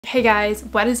Hey guys,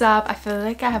 what is up? I feel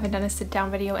like I haven't done a sit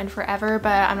down video in forever,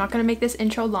 but I'm not going to make this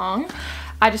intro long.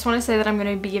 I just want to say that I'm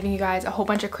going to be giving you guys a whole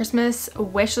bunch of Christmas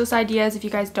wish list ideas if you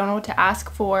guys don't know what to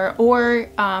ask for, or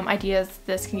ideas.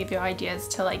 This can give you ideas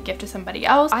to like gift to somebody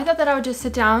else. I thought that I would just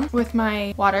sit down with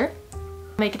my water,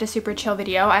 make it a super chill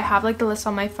video. I have like the list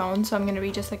on my phone, so I'm going to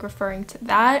be just like referring to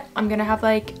that. I'm going to have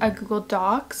like a Google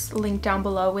Docs link down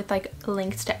below with like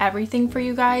links to everything for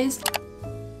you guys.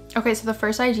 Okay, so the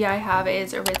first idea I have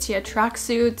is Aritzia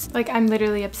tracksuits. Like, I'm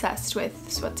literally obsessed with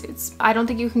sweatsuits. I don't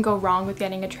think you can go wrong with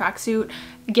getting a tracksuit,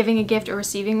 giving a gift or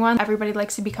receiving one. Everybody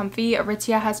likes to be comfy.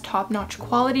 Aritzia has top-notch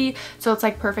quality, so it's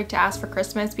like perfect to ask for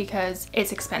Christmas because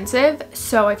it's expensive.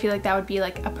 So I feel like that would be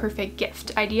like a perfect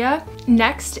gift idea.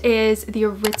 Next is the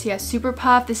Aritzia Super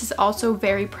Puff. This is also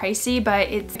very pricey, but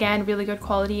it's again really good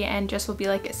quality and just will be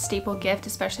like a staple gift,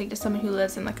 especially to someone who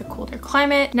lives in like a colder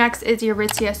climate. Next is the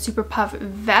Aritzia Super Puff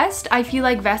vest. I feel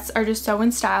like vests are just so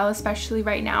in style, especially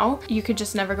right now. You could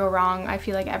just never go wrong. I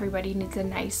feel like everybody needs a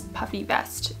nice puffy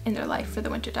vest in their life for the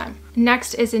winter time.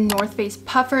 Next is a North Face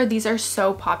puffer. These are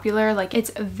so popular. Like, it's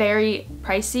very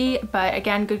pricey, but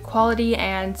again, good quality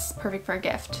and perfect for a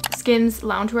gift. Skims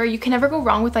loungewear. You can never go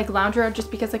wrong with like loungewear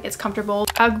just because like it's comfortable.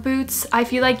 Ugg boots. I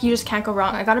feel like you just can't go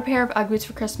wrong. I got a pair of Ugg boots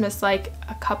for Christmas like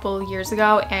a couple years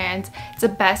ago, and it's the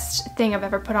best thing I've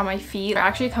ever put on my feet. They're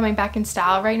actually coming back in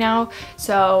style right now,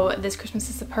 so this Christmas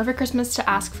is the perfect Christmas to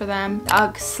ask for them.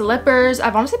 Ugg slippers.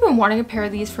 I've honestly been wanting a pair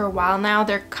of these for a while now.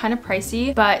 They're kind of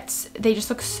pricey, but they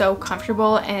just look so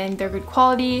comfortable and they're good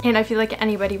quality, and I feel like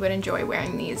anybody would enjoy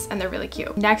wearing these, and they're really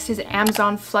cute. Next is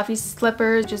Amazon fluffy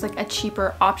slippers, just like a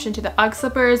cheaper option to the Ugg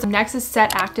slippers. Next is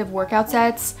Set Active workout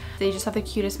sets. They just have the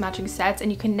cutest matching sets,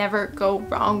 and you can never go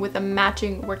wrong with a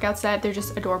matching workout set. They're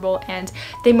just adorable and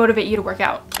they motivate you to work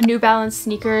out. New Balance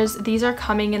sneakers. These are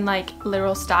coming in like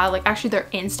literal style. Like, actually they're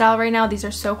in style right now. These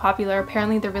are so popular.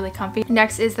 Apparently they're really comfy.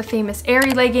 Next is the famous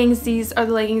Airy leggings. These are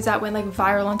the leggings that went like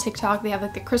viral on TikTok. They have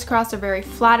like the crisscross. They're very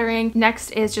flattering.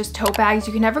 Next is just tote bags.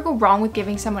 You can never go wrong with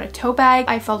giving someone a tote bag.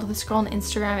 I follow this girl on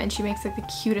Instagram and she makes like the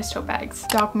cutest tote bags.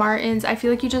 Doc Martens. I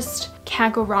feel like you just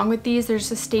can't go wrong with these. They're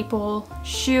just a staple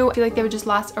shoe. I feel like they would just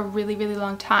last a really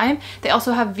long time. They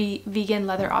also have vegan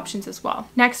leather options as well.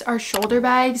 Next are shoulder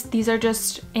bags. These are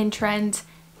just in trend.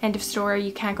 End of story.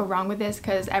 You can't go wrong with this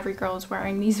because every girl is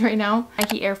wearing these right now.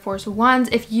 Nike Air Force Ones.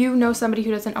 If you know somebody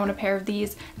who doesn't own a pair of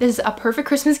these, this is a perfect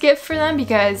Christmas gift for them,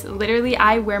 because literally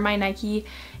I wear my Nike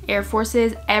Air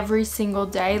Forces every single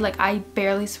day. Like, I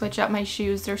barely switch up my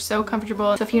shoes. They're so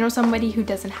comfortable. So if you know somebody who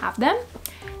doesn't have them,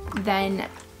 then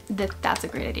that's a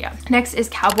great idea. Next is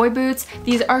cowboy boots.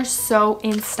 These are so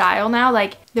in style now.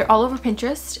 Like, they're all over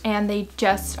Pinterest and they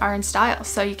just are in style,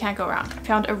 so you can't go wrong. I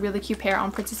found a really cute pair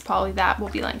on Princess Polly that will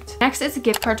be linked. Next is a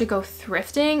gift card to go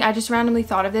thrifting. I just randomly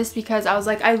thought of this because I was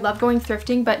like, I love going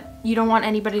thrifting, but you don't want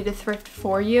anybody to thrift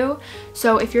for you.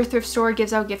 So if your thrift store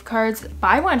gives out gift cards,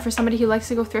 buy one for somebody who likes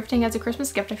to go thrifting as a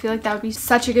Christmas gift. I feel like that would be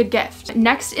such a good gift.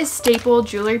 Next is staple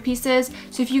jewelry pieces.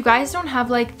 So if you guys don't have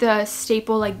like the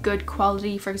staple like good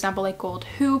quality, for example like gold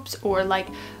hoops or like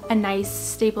a nice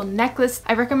staple necklace,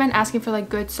 I recommend asking for like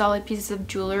good solid pieces of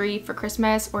jewelry for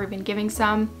Christmas, or even giving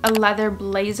some. A leather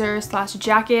blazer /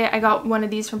 jacket. I got one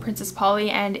of these from Princess Polly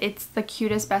and it's the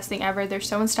cutest, best thing ever. They're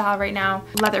so in style right now.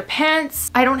 Leather pants.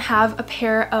 I don't have a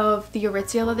pair of the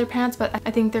Aritzia leather pants, but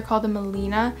I think they're called the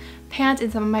Melina pants,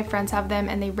 and some of my friends have them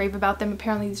and they rave about them.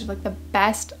 Apparently these are like the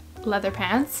best leather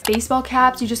pants. Baseball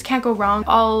caps, you just can't go wrong.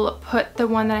 I'll put the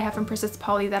one that I have from Princess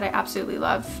Polly that I absolutely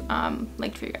love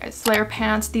linked for you guys. Flare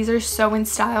pants. These are so in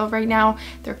style right now.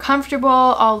 They're comfortable.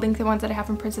 I'll link the ones that I have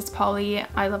from Princess Polly.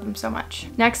 I love them so much.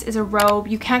 Next is a robe.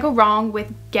 You can't go wrong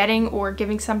with getting or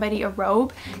giving somebody a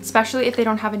robe, especially if they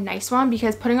don't have a nice one,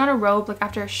 because putting on a robe like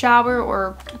after a shower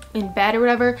or in bed or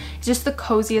whatever is just the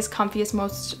coziest, comfiest,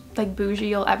 most like bougie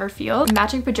you'll ever feel.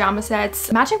 Matching pajama sets.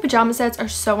 Matching pajama sets are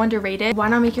so underrated. Why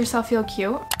not make yourself feel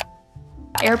cute?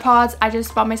 AirPods. I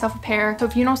just bought myself a pair. So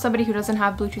if you know somebody who doesn't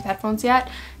have Bluetooth headphones yet,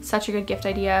 such a good gift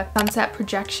idea. Sunset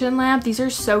projection lamp. These are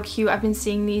so cute. I've been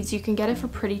seeing these. You can get it for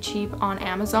pretty cheap on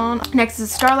Amazon. Next is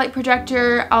a starlight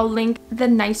projector. I'll link the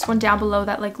nice one down below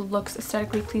that like looks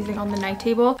aesthetically pleasing on the night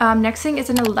table. Next thing is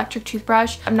an electric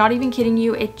toothbrush. I'm not even kidding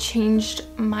you. It changed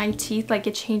my teeth. Like,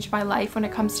 it changed my life when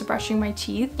it comes to brushing my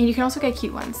teeth. And you can also get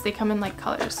cute ones. They come in like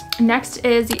colors. Next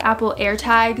is the Apple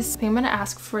AirTags. I think I'm gonna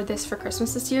ask for this for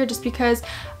Christmas this year, just because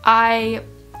I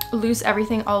lose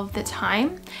everything all of the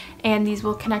time, and these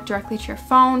will connect directly to your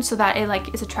phone so that it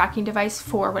like is a tracking device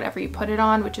for whatever you put it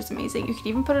on, which is amazing. You could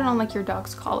even put it on like your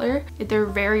dog's collar. They're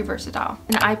very versatile.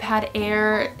 An iPad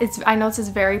Air. I know this is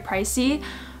very pricey,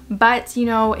 but you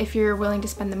know, if you're willing to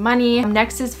spend the money.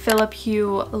 Next is Philip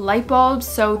Hue light bulbs.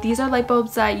 So these are light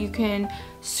bulbs that you can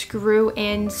screw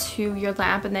into your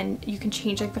lamp and then you can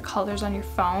change like the colors on your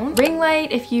phone. Ring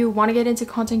light, if you want to get into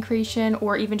content creation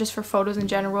or even just for photos in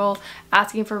general,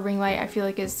 asking for a ring light I feel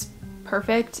like is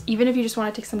perfect. Even if you just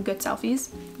want to take some good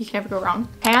selfies, you can never go wrong.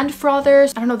 Hand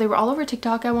frothers, I don't know, they were all over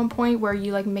TikTok at one point where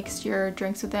you like mix your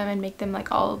drinks with them and make them like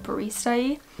all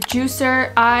barista-y.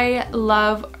 Juicer, I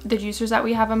love the juicers that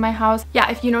we have in my house. Yeah,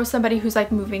 if you know somebody who's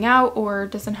like moving out or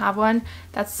doesn't have one,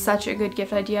 that's such a good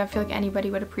gift idea. I feel like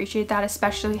anybody would appreciate that,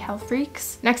 especially health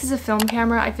freaks. Next is a film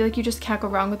camera. I feel like you just can't go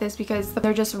wrong with this because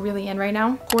they're just really in right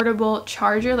now. Portable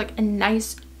charger, like a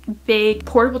nice big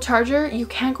portable charger. You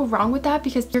can't go wrong with that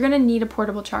because you're gonna need a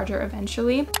portable charger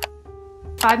eventually.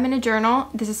 5-minute journal.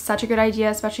 This is such a good idea,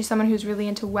 especially someone who's really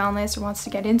into wellness or wants to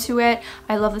get into it.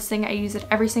 I love this thing. I use it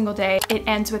every single day. It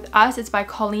ends with us. It's by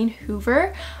Colleen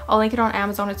Hoover. I'll link it on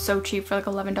Amazon. It's so cheap for like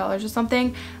 $11 or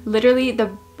something. Literally,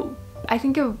 I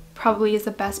think it probably is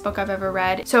the best book I've ever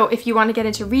read. So if you want to get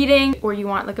into reading or you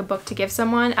want like a book to give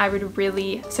someone, I would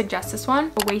really suggest this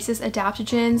one. Oasis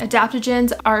adaptogens.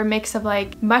 Adaptogens are a mix of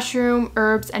like mushroom,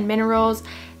 herbs, and minerals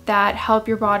that help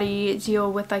your body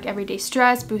deal with like everyday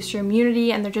stress, boost your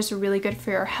immunity, and they're just really good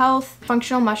for your health.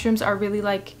 Functional mushrooms are really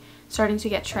like starting to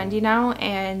get trendy now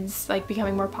and like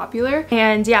becoming more popular.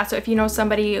 And yeah, so if you know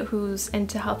somebody who's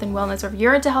into health and wellness, or if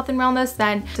you're into health and wellness,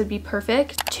 then this would be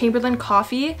perfect. Chamberlain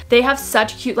coffee. They have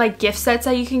such cute like gift sets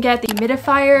that you can get. The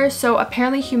humidifier. So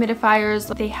apparently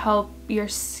humidifiers, they help your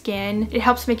skin. It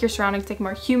helps make your surroundings like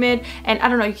more humid, and I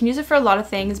don't know, you can use it for a lot of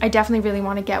things. I definitely really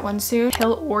want to get one soon.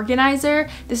 Pill organizer.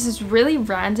 This is really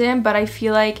random, but I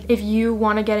feel like if you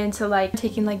want to get into like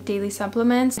taking like daily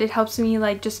supplements, it helps me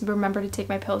like just remember to take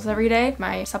my pills every day,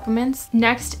 my supplements.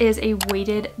 Next is a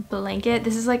weighted blanket.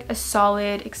 This is like a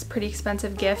solid, pretty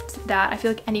expensive gift that I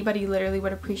feel like anybody literally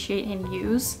would appreciate and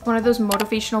use. One of those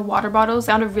motivational water bottles.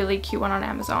 Found a really cute one on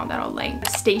Amazon that I'll link.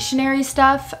 Stationery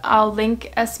stuff. I'll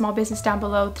link a small business down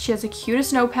below. She has the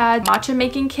cutest notepad. Matcha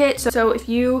making kit. So if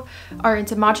you are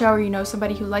into matcha or you know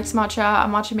somebody who likes matcha, a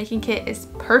matcha making kit is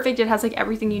perfect. It has like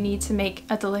everything you need to make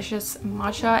a delicious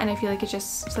matcha, and I feel like it's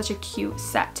just such a cute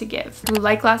set to give. Blue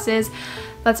light glasses.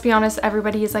 Let's be honest,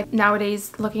 everybody is like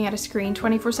nowadays looking at a screen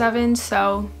 24/7,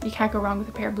 so you can't go wrong with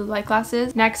a pair of blue light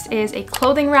glasses. Next is a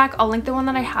clothing rack. I'll link the one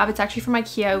that I have. It's actually from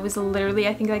IKEA. It was literally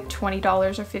I think like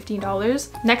 $20 or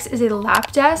 $15. Next is a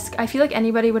lap desk. I feel like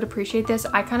anybody would appreciate this.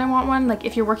 I kind of want one, like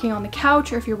if you're working on the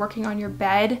couch or if you're working on your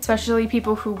bed, especially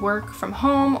people who work from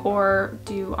home or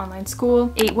do online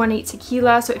school. 818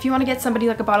 tequila. So if you want to get somebody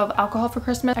like a bottle of alcohol for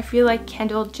Christmas, I feel like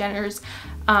Kendall Jenner's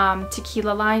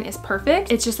tequila line is perfect.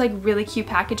 It's just like really cute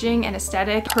packaging and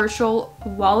aesthetic. Herschel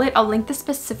wallet. I'll link the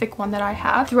specific one that I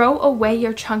have. Throw away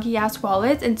your chunky ass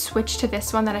wallets and switch to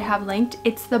this one that I have linked.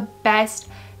 It's the best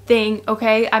thing,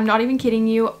 okay? I'm not even kidding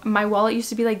you. My wallet used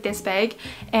to be like this big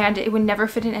and it would never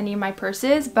fit in any of my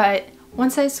purses, but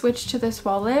once I switched to this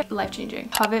wallet, life-changing.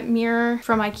 Covet mirror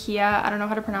from IKEA. I don't know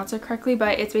how to pronounce it correctly,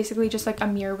 but it's basically just like a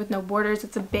mirror with no borders.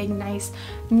 It's a big, nice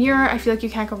mirror. I feel like you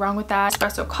can't go wrong with that.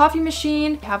 Espresso coffee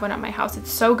machine. I have one at my house. It's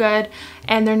so good.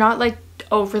 And they're not like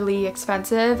overly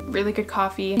expensive. Really good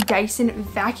coffee. Dyson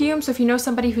vacuum. So if you know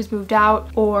somebody who's moved out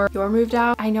or you're moved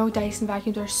out, I know Dyson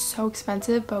vacuums are so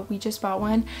expensive, but we just bought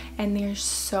one and they're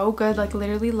so good. Like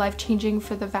literally life-changing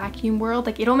for the vacuum world.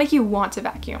 Like it'll make you want to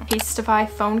vacuum. Casetify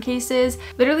phone cases.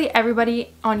 Literally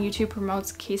everybody on YouTube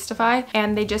promotes Casetify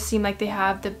and they just seem like they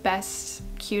have the best,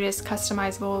 cutest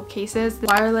customizable cases. The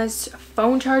wireless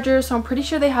phone charger. So I'm pretty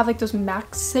sure they have like those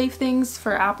MagSafe things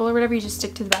for Apple or whatever. You just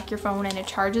stick to the back of your phone and it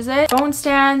charges it. Phone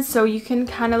stands. So you can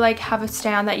kind of like have a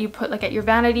stand that you put like at your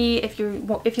vanity if you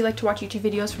like to watch YouTube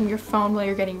videos from your phone while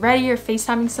you're getting ready or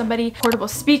FaceTiming somebody. Portable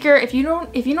speaker. If you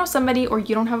know somebody or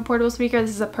you don't have a portable speaker,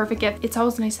 this is a perfect gift. It's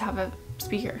always nice to have a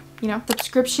speaker, you know.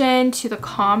 Subscription to the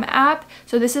Calm app.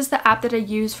 So this is the app that I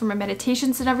use for my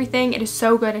meditations and everything. It is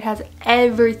so good. It has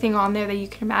everything on there that you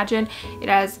can imagine. It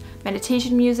has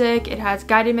meditation music, it has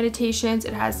guided meditations,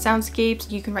 it has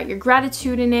soundscapes. You can write your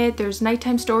gratitude in it. There's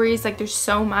nighttime stories. Like there's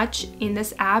so much in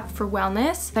this app for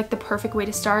wellness. Like the perfect way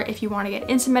to start if you want to get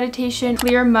into meditation.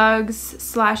 Clear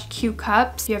mugs / cute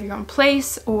cups. If you have your own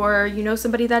place or you know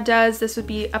somebody that does, this would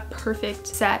be a perfect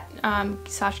set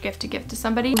 / gift to give to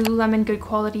somebody. Lululemon good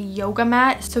quality yoga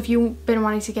mat. So if you've been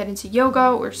wanting to get into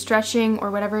yoga or stretching or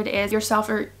whatever it is yourself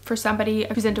or for somebody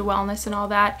who's into wellness and all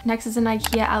that. Next is an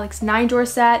IKEA Alex 9 drawer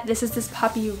set. This is this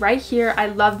puppy right here. I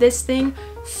love this thing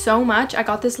so much. I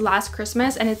got this last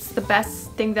Christmas and it's the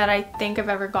best thing that I think I've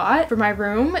ever got for my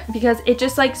room because it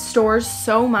just like stores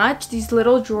so much. These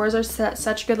little drawers are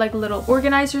such good like little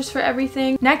organizers for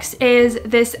everything. Next is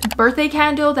this birthday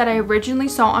candle that I originally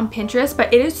saw on Pinterest,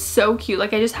 but it is so cute.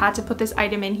 Like I just had to put this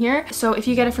item in here. So if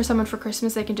you get it for someone for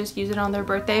Christmas, they can just use it on their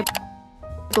birthday.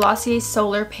 Glossier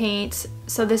Solar Paint.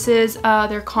 So this is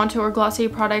their contour Glossier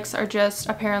products are just,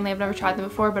 apparently I've never tried them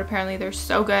before, but apparently they're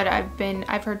so good.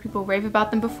 I've heard people rave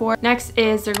about them before. Next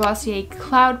is their Glossier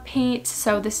Cloud Paint.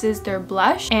 So this is their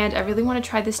blush and I really want to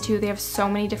try this too. They have so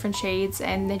many different shades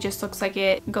and it just looks like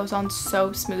it goes on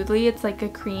so smoothly. It's like a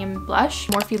cream blush.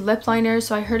 Morphe lip liners.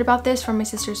 So I heard about this from my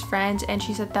sister's friend and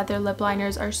she said that their lip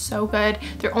liners are so good.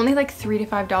 They're only like $3 to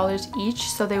 $5 each,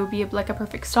 so they would be like a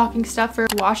perfect stocking stuffer.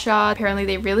 Washa, apparently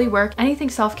they really work. Anything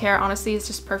self-care honestly is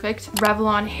just perfect.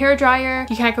 Revlon hair dryer,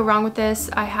 you can't go wrong with this.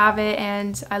 I have it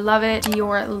and I love it.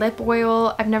 Dior lip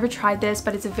oil, I've never tried this,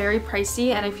 but it's very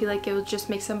pricey and I feel like it will just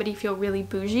make somebody feel really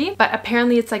bougie, but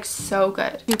apparently it's like so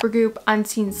good. Supergoop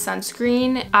Unseen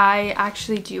Sunscreen, I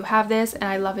actually do have this and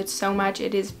I love it so much.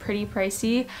 It is pretty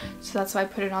pricey, so that's why I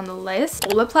put it on the list.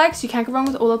 Olaplex, you can't go wrong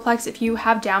with Olaplex. If you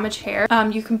have damaged hair,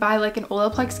 you can buy like an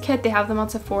Olaplex kit. They have them on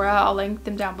Sephora. I'll link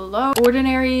them down below.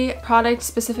 Ordinary products,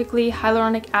 specifically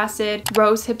hyaluronic acid,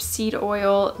 rosehip seed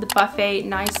oil, the buffet,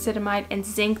 niacinamide, and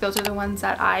zinc. Those are the ones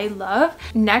that I love.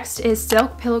 Next is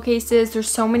silk pillowcases. There's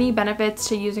so many benefits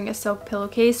to using a silk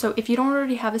pillowcase. So if you don't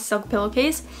already have a silk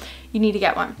pillowcase, you need to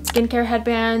get one. Skincare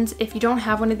headbands. If you don't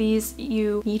have one of these,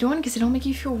 you need one because it'll make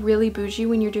you feel really bougie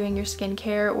when you're doing your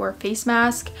skincare or face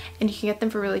mask, and you can get them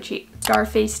for really cheap.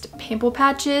 Star-faced pimple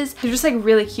patches. They're just like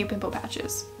really cute pimple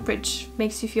patches, which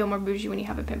makes you feel more bougie when you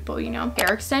have a pimple, you know.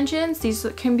 Hair extensions. These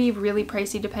can be really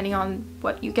pricey depending on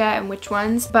what you get and which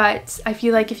ones, but I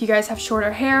feel like if you guys have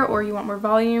shorter hair or you want more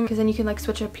volume, because then you can like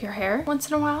switch up your hair once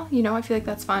in a while, you know, I feel like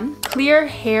that's fun. Clear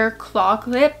hair claw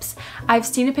clips. I've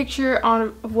seen a picture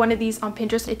of one of these on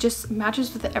Pinterest. It just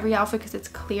matches with every outfit because it's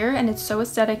clear and it's so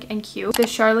aesthetic and cute. The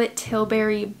Charlotte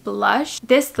Tilbury blush.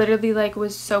 This literally like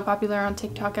was so popular on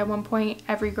TikTok at one point.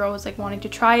 Every girl was like wanting to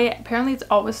try it. Apparently it's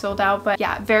always sold out, but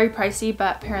yeah, very pricey,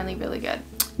 but apparently really good.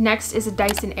 Next is a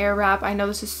Dyson Airwrap. I know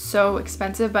this is so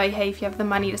expensive, but hey, if you have the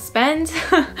money to spend,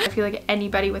 I feel like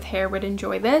anybody with hair would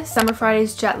enjoy this. Summer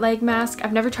Fridays jet lag mask.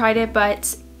 I've never tried it,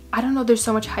 but I don't know, there's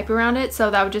so much hype around it,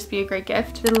 so that would just be a great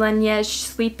gift. The Laneige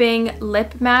Sleeping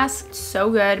Lip Mask, so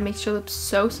good, makes your lips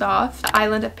so soft. The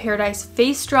Island of Paradise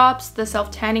Face Drops, the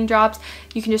self-tanning drops.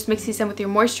 You can just mix these in with your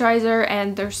moisturizer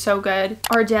and they're so good.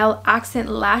 Ardell Accent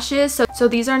Lashes. So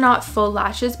these are not full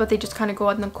lashes, but they just kind of go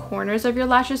on the corners of your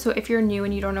lashes. So if you're new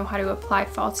and you don't know how to apply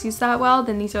falsies that well,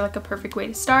 then these are like a perfect way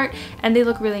to start, and they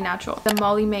look really natural. The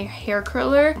Molly May Hair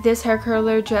Curler. This hair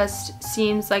curler just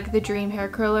seems like the dream hair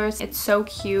curlers. It's so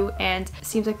cute and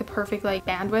seems like the perfect like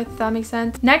bandwidth, if that makes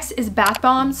sense. Next is bath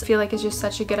bombs. I feel like it's just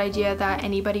such a good idea that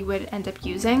anybody would end up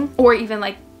using, or even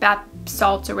like bath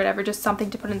salts or whatever, just something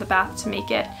to put in the bath to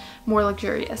make it more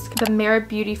luxurious. The Merit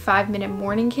Beauty 5-minute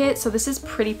morning kit. So this is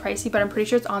pretty pricey, but I'm pretty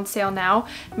sure it's on sale now.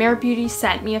 Merit Beauty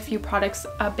sent me a few products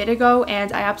a bit ago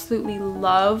and I absolutely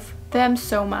love them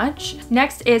so much.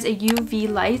 Next is a UV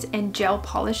light and gel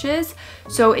polishes.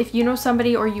 So if you know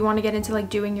somebody or you want to get into like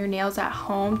doing your nails at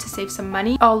home to save some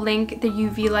money, I'll link the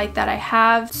UV light that I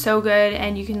have. So good,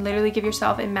 and you can literally give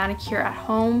yourself a manicure at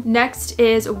home. Next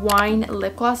is wine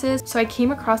lip glosses. So I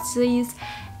came across these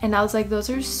and I was like, those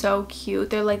are so cute.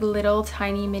 They're like little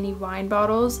tiny mini wine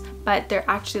bottles, but they're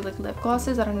actually like lip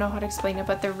glosses. I don't know how to explain it,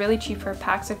 but they're really cheap for a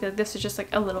pack. So I feel like this is just like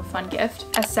a little fun gift.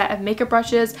 A set of makeup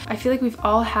brushes. I feel like we've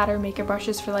all had our makeup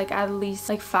brushes for like at least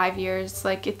like 5 years.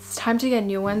 Like it's time to get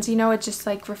new ones, you know. It's just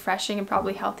like refreshing and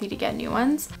probably healthy to get new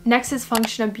ones. Next is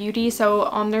Function of Beauty. So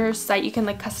on their site you can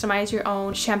like customize your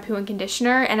own shampoo and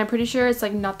conditioner, and I'm pretty sure it's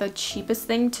like not the cheapest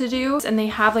thing to do, and they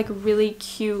have like really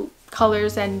cute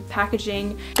colors and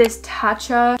packaging. This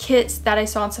Tatcha kits that I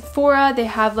saw on Sephora, they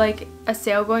have like a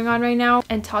sale going on right now,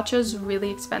 and Tatcha's really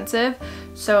expensive,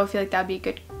 so I feel like that'd be a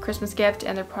good Christmas gift,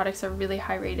 and their products are really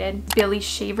high rated. Billy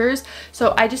Shavers.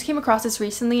 So I just came across this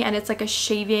recently, and it's like a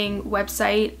shaving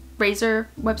website, razor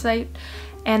website,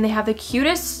 and they have the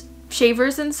cutest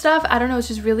shavers and stuff. I don't know, it's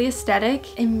just really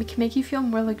aesthetic and can make you feel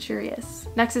more luxurious.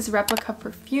 Next is Replica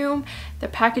perfume. The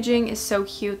packaging is so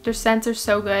cute. Their scents are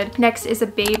so good. Next is a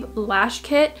Babe lash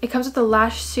kit. It comes with a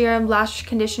lash serum, lash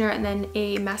conditioner, and then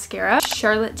a mascara.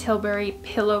 Charlotte Tilbury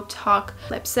Pillow Talk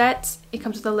lip set. It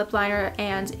comes with a lip liner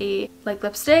and a like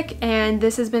lipstick, and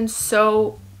this has been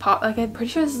so like I'm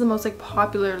pretty sure this is the most like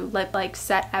popular lip like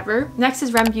set ever. Next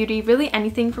is Rem Beauty. Really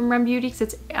anything from Rem Beauty because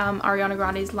it's Ariana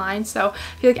Grande's line, so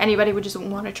I feel like anybody would just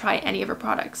want to try any of her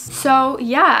products. So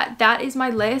yeah, that is my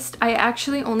list. I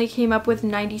actually only came up with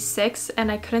 96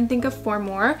 and I couldn't think of 4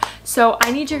 more, so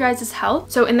I need your guys'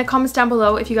 help. So in the comments down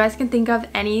below, if you guys can think of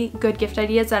any good gift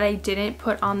ideas that I didn't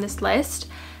put on this list,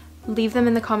 leave them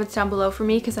in the comments down below for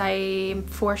me because I'm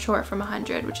 4 short from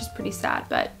 100, which is pretty sad.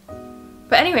 But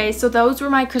anyway, so those were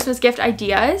my Christmas gift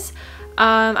ideas.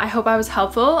 I hope I was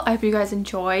helpful. I hope you guys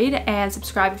enjoyed, and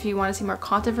subscribe if you want to see more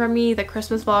content from me. The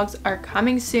Christmas vlogs are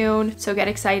coming soon, so get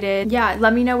excited. Yeah,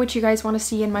 let me know what you guys want to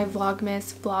see in my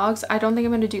Vlogmas vlogs. I don't think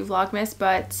I'm going to do Vlogmas,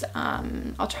 but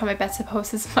I'll try my best to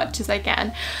post as much as I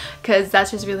can because that's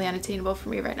just really unattainable for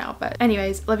me right now. But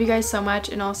anyways, love you guys so much,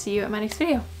 and I'll see you in my next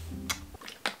video.